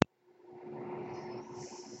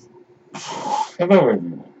Hello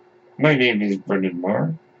everyone, my name is Brendan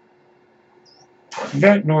Marr.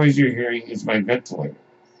 That noise you're hearing is my ventilator.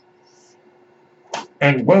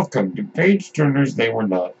 And welcome to Page Turners They Were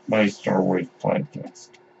Not, my Star Wars podcast.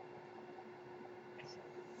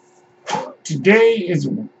 Today is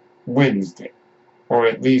Wednesday, or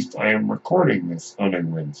at least I am recording this on a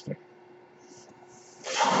Wednesday.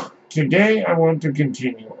 Today I want to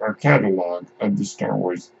continue our catalog of the Star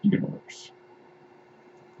Wars universe.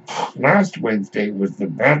 Last Wednesday was the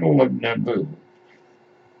Battle of Naboo,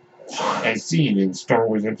 as seen in Star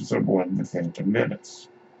Wars Episode 1, The Phantom Menace.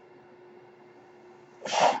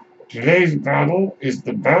 Today's battle is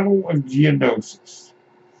the Battle of Geonosis,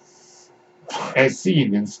 as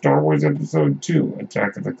seen in Star Wars Episode 2,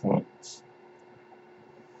 Attack of the Clones.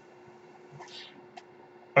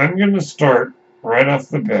 I'm going to start right off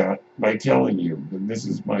the bat by telling you that this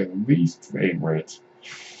is my least favorite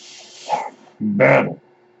battle,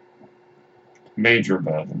 major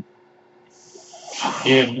battle,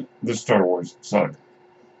 in the Star Wars saga.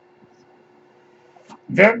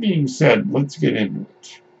 That being said, let's get into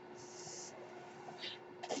it.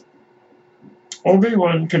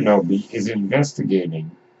 Obi-Wan Kenobi is investigating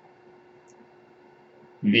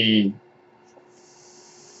he's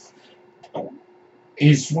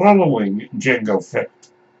following Jango Fett,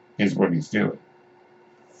 is what he's doing.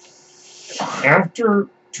 After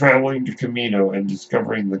traveling to Kamino and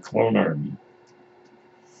discovering the clone army,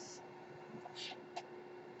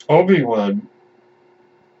 Obi-Wan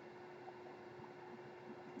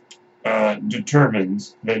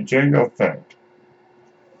determines that Jango Fett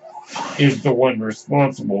is the one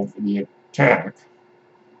responsible for the attack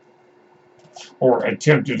or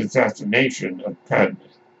attempted assassination of Padme.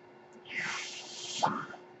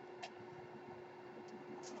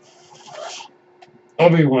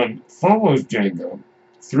 Obi-Wan follows Jango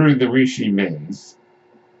through the Rishi Maze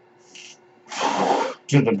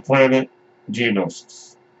to the planet Geonosis.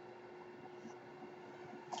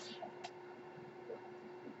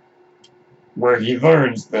 Where he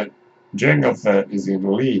learns that Jango Fett is in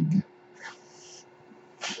league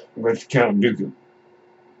with Count Dooku.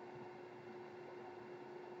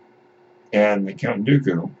 And the Count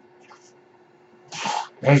Dooku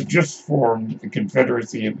has just formed the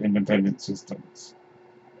Confederacy of Independent Systems,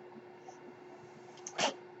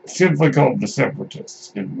 simply called the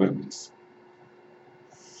Separatists in the movies.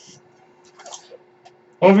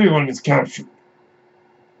 Obi-Wan is captured.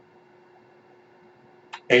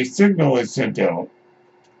 A signal is sent out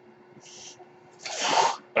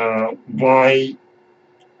by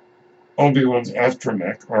Obi-Wan's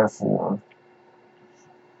astromech, R4,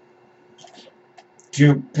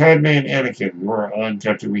 to Padme and Anakin, who are on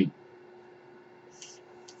Tatooine.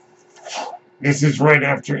 This is right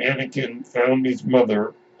after Anakin found his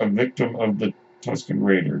mother a victim of the Tusken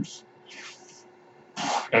Raiders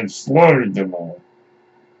and slaughtered them all,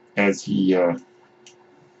 as he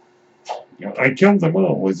I killed them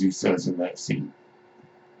all, as he says in that scene.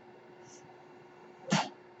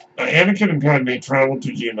 Anakin and Padme travel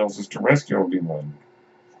to Geonosis to rescue Obi-Wan,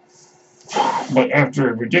 but after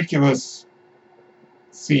a ridiculous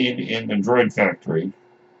scene in the droid factory,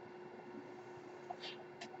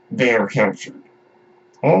 they are captured.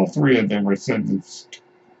 All three of them are sentenced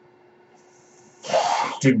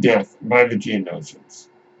to death by the Geonosians.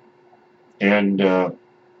 And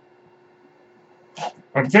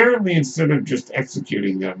apparently, instead of just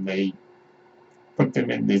executing them, they put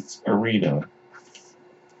them in this arena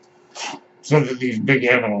so that these big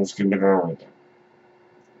animals can devour them.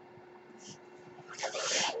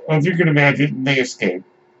 Well, if you can imagine, they escape.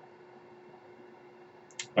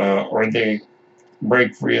 Or they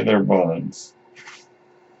break free of their bonds.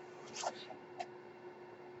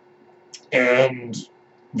 And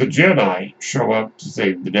the Jedi show up to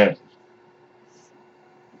save the day.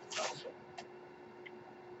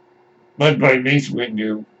 Led by Mace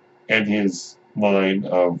Windu and his line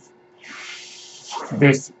of,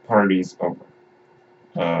 "This party's over."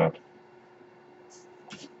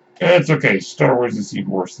 It's okay, Star Wars has seen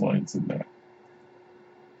worse lines than that.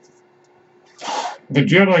 The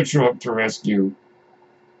Jedi show up to rescue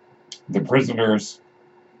the prisoners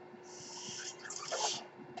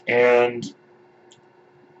and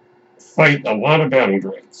fight a lot of battle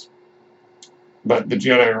droids, but the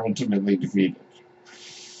Jedi are ultimately defeated,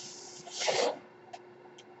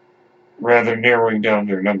 rather narrowing down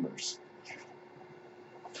their numbers.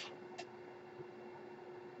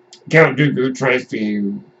 Count Dooku tries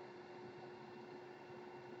to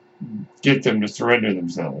get them to surrender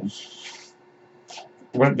themselves,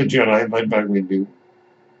 but the Jedi, led by Windu,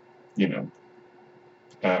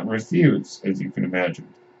 refuse, as you can imagine.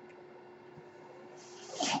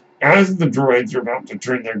 As the droids are about to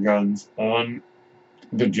turn their guns on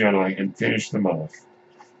the Jedi and finish them off,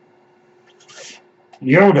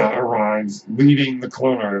 Yoda arrives leading the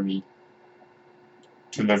clone army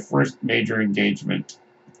to the first major engagement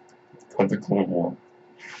of the Clone War.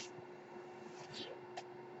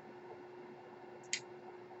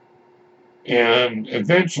 And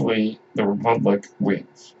eventually, the Republic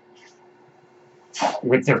wins.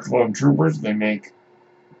 With their clone troopers, they make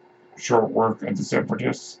short work of the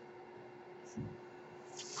Separatists.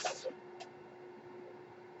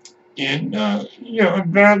 In a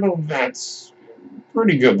battle that's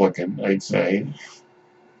pretty good looking, I'd say.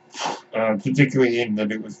 Particularly in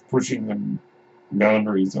that it was pushing the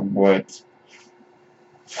boundaries of what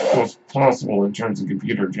was possible in terms of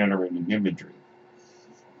computer-generated imagery.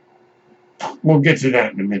 We'll get to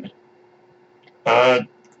that in a minute. The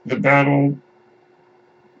battle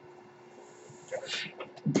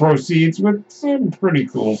proceeds with some pretty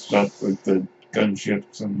cool stuff with the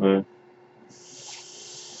gunships and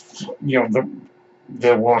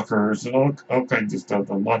the walkers and all kinds of stuff,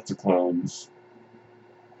 and lots of clones.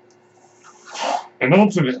 And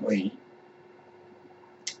ultimately,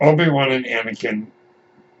 Obi-Wan and Anakin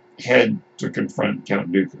head to confront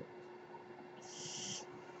Count Dooku.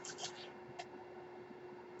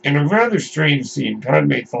 In a rather strange scene,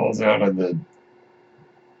 Padme falls out of the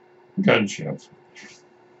gunship.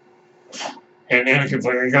 And Anakin's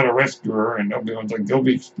like, I gotta rescue her, and Obi-Wan's like, they'll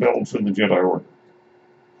be expelled from the Jedi Order.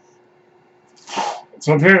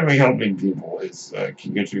 So apparently helping people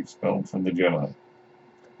can get you expelled from the Jedi.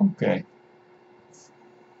 Okay.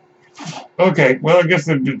 Okay, well, I guess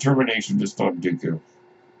the determination to stop Dooku.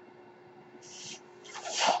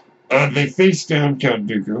 They face down Count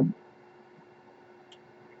Dooku.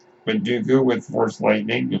 But Dooku, with Force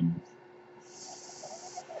Lightning and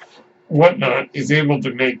whatnot, is able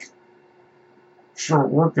to make short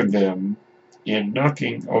work of them in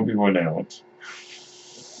knocking Obi-Wan out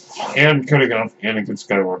and cutting off Anakin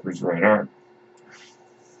Skywalker's right arm.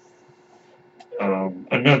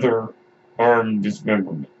 Another arm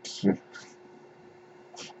dismemberment.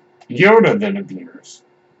 Yoda then appears,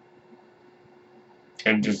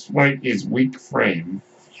 and despite his weak frame,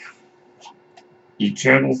 he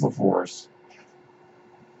channels the Force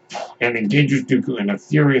and engages Dooku in a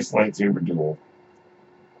furious lightsaber duel.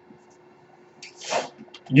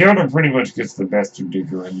 Yoda pretty much gets the best of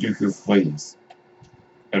Dooku, and Dooku flees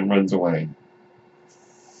and runs away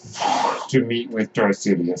to meet with Darth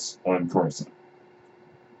Sidious on Coruscant.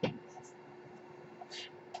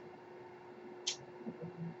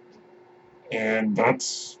 And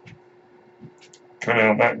that's kind of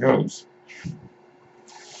how that goes.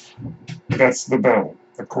 That's the battle,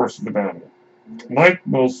 the course of the battle. Like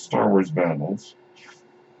most Star Wars battles,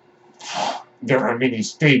 there are many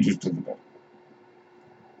stages to the battle.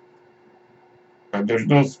 There's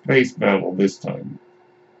no space battle this time.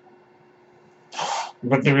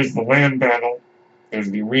 But there is the land battle, there's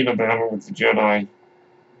the arena battle with the Jedi,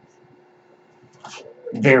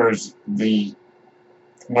 there's the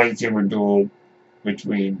lightsaber duel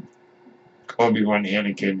between Obi-Wan,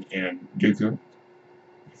 Anakin, and Dooku,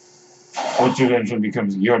 which eventually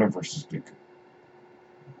becomes Yoda versus Dooku.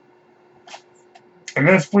 And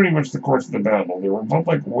that's pretty much the course of the battle. The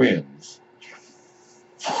Republic wins,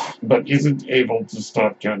 but isn't able to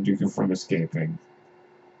stop Count Dooku from escaping.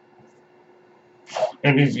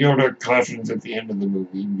 And as Yoda cautions at the end of the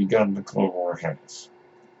movie, begun the Clone War has.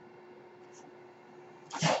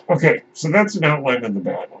 Okay, so that's an outline of the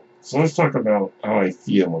battle. So let's talk about how I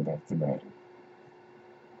feel about the battle.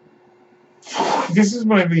 This is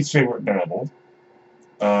my least favorite battle.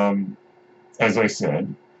 As I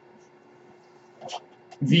said,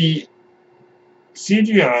 the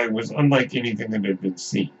CGI was unlike anything that had been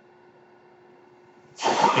seen.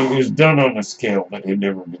 It was done on a scale that had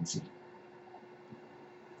never been seen.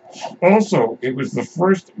 Also, it was the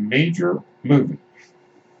first major movie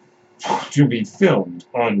to be filmed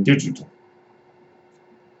on digital.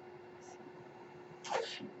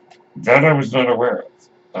 That I was not aware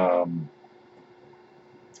of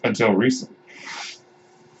until recently.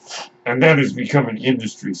 And that has become an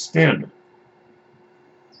industry standard.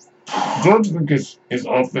 George Lucas is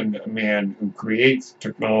often a man who creates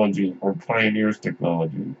technology or pioneers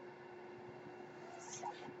technology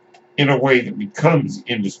in a way that becomes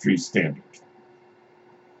industry standard.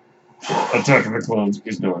 Attack of the Clones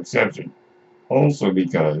is no exception. Also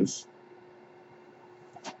because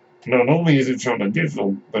not only is it shown on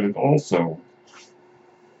digital, but it also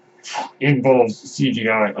involves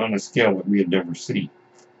CGI on a scale that we had never seen.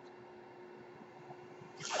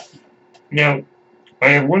 Now, I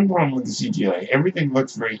have one problem with the CGI. Everything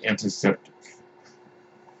looks very antiseptic.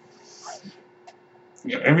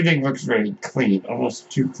 You know, everything looks very clean, almost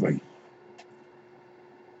too clean.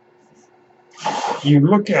 You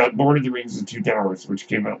look at Lord of the Rings: The Two Towers, which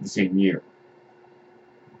came out the same year.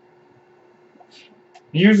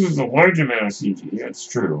 It uses a large amount of CG, that's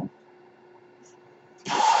true.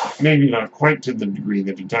 Maybe not quite to the degree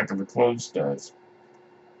that Attack of the Clones does.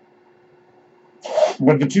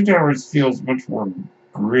 But The Two Towers feels much more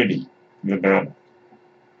gritty, the battle.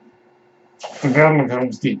 The Battle of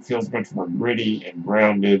Helm's Deep feels much more gritty and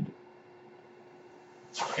grounded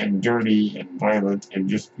and dirty and violent and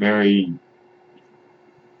just very...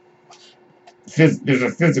 there's a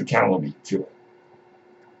physicality to it.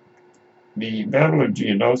 The Battle of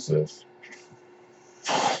Geonosis,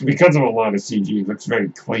 because of a lot of CG, looks very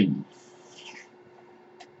clean.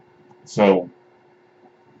 So,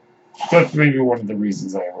 that's maybe one of the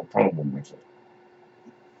reasons I have a problem with it.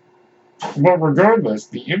 But regardless,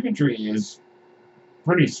 the imagery is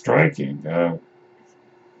pretty striking. The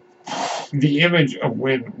image of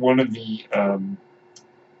when one of the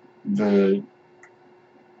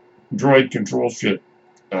droid control ship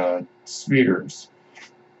spheres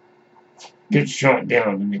gets shot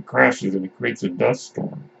down and it crashes and it creates a dust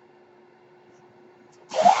storm.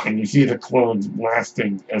 And you see the clones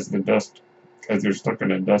blasting as they're stuck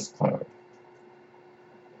in a dust cloud.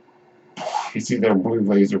 You see their blue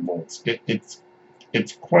laser bolts. It's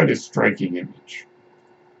quite a striking image.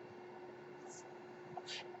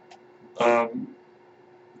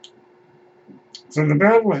 So the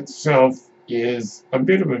battle itself is a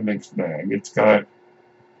bit of a mixed bag. It's got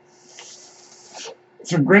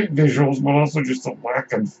some great visuals, but also just a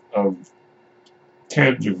lack of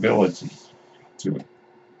tangibility to it.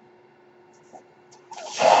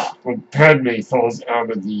 When Padme falls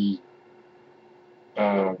out of the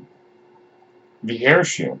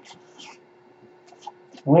airship,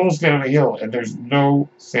 rolls down a hill, and there's no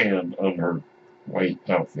sand on her white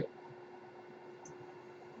outfit.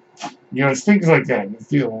 You know, it's things like that that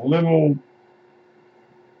feel a little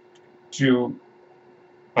too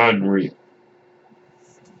unreal.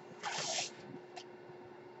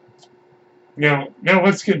 Now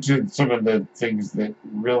let's get to some of the things that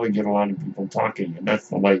really get a lot of people talking, and that's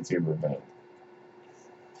the lightsaber battle.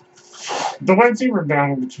 The lightsaber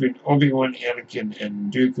battle between Obi-Wan, Anakin,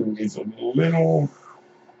 and Dooku is a little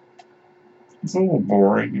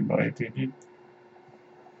boring, in my opinion.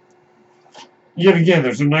 Yet again,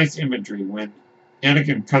 there's a nice imagery when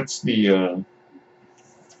Anakin cuts the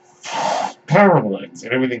power lines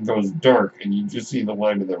and everything goes dark, and you just see the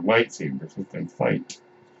line of their lightsabers as they fight.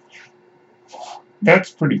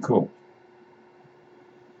 That's pretty cool.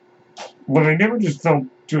 But I never just felt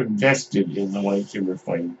too invested in the lightsaber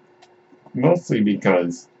fight, mostly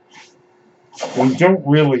because we don't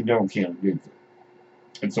really know Count Dooku.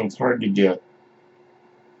 And so it's hard to get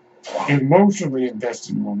emotionally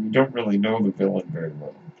invested when we don't really know the villain very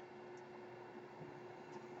well.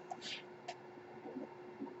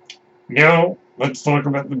 Now, let's talk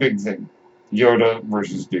about the big thing. Yoda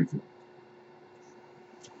versus Dooku.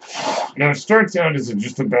 Now, it starts out as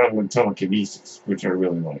just a battle of telekinesis, which I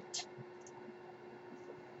really liked.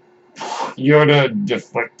 Yoda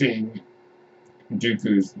deflecting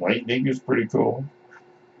Dooku's lightning is pretty cool.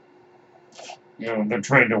 You know, they're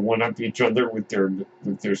trying to one-up each other with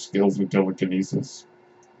their skills with telekinesis.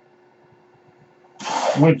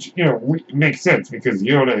 Which, you know, makes sense because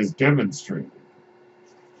Yoda has demonstrated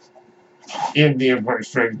in The Empire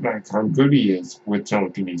Strikes Back how good he is with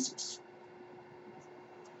telekinesis.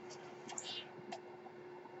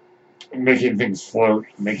 Making things float,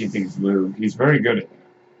 making things move. He's very good at that.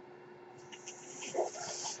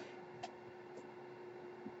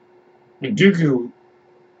 And Dooku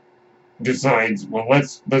decides, well,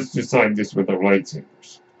 let's decide this with our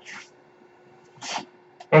lightsabers.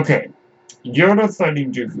 Okay, Yoda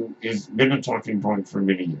fighting Dooku has been a talking point for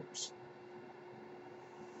many years.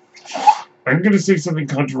 I'm going to say something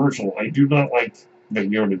controversial. I do not like that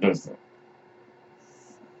Yoda does that.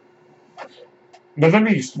 But let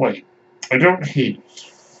me explain. I don't hate it.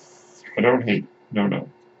 I don't hate it. No.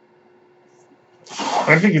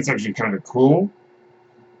 I think it's actually kind of cool.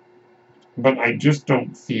 But I just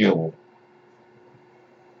don't feel...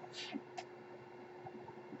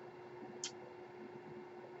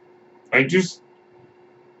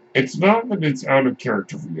 It's not that it's out of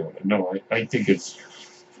character for Yoda. No, I think it's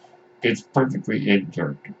perfectly in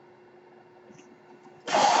character.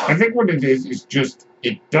 I think what it is just,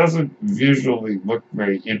 it doesn't visually look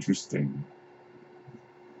very interesting.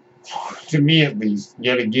 To me, at least,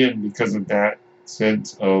 yet again, because of that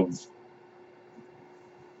sense of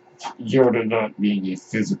Yoda not being a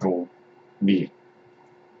physical being.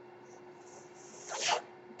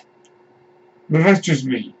 But that's just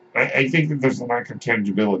me. I think that there's a lack of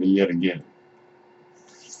tangibility yet again.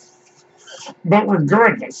 But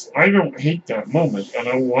regardless, I don't hate that moment, and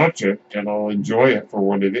I'll watch it, and I'll enjoy it for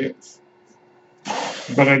what it is.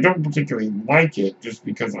 But I don't particularly like it just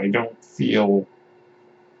because I don't feel...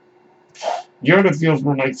 Yoda feels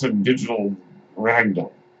more like some digital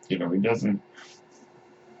ragdoll. He doesn't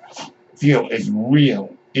feel as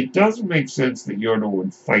real. It does make sense that Yoda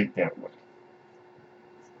would fight that way.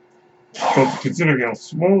 But considering how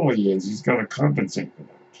small he is, he's got to compensate for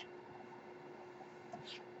that.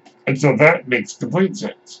 And so that makes complete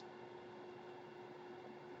sense.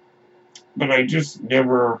 But I just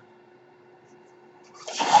never...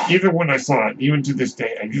 Even when I saw it, even to this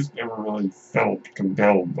day, I just never really felt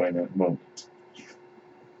compelled by that moment.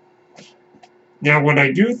 Now, what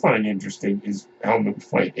I do find interesting is how the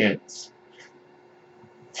fight ends.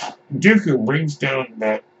 Dooku brings down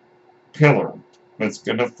that pillar that's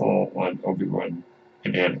going to fall on Obi-Wan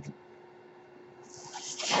and Anakin.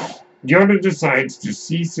 Yoda decides to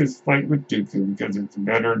cease his fight with Dooku because it's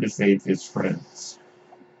better to save his friends.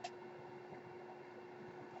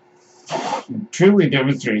 Truly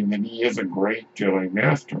demonstrating that he is a great Jedi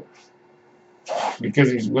Master.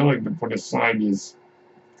 Because he's willing to put aside his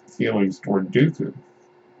feelings toward Dooku.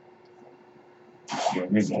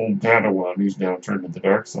 His old Padawan who's now turned to the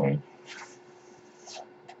dark side.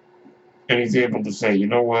 And he's able to say, you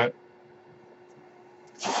know what?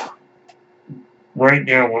 Right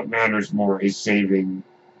now what matters more is saving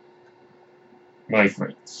my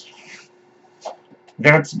friends.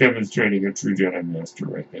 That's demonstrating a true Jedi Master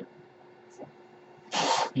right there.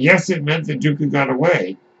 Yes, it meant that Dooku got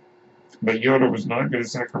away, but Yoda was not going to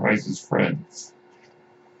sacrifice his friends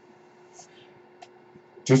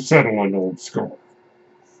to settle an old score.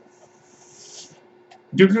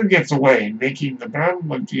 Dooku gets away, making the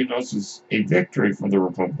Battle of Geonosis a victory for the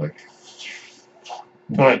Republic,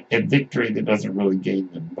 but a victory that doesn't really gain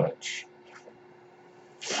them much.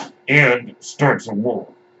 And starts a war,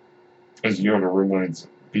 as Yoda reminds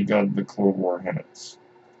him, begun the Clone War has.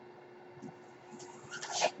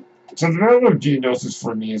 So the Battle of Geonosis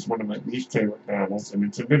for me is one of my least favorite battles, and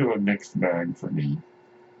it's a bit of a mixed bag for me.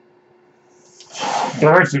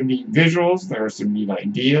 There are some neat visuals, there are some neat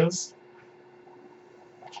ideas,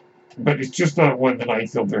 but it's just not one that I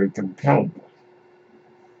feel very compelled by.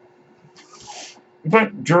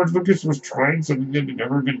 But George Lucas was trying something that had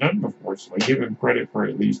never been done before, so I give him credit for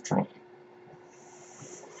at least trying.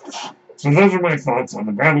 So those are my thoughts on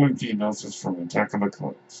the Battle of Geonosis from Attack of the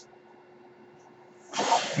Clones.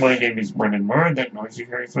 My name is Brennan Marr, and that noise you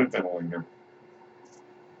hear is my ventilator.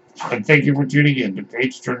 And thank you for tuning in to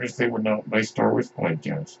Page Turners They Were Not, my Star Wars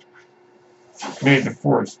podcast. May the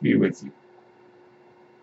Force be with you.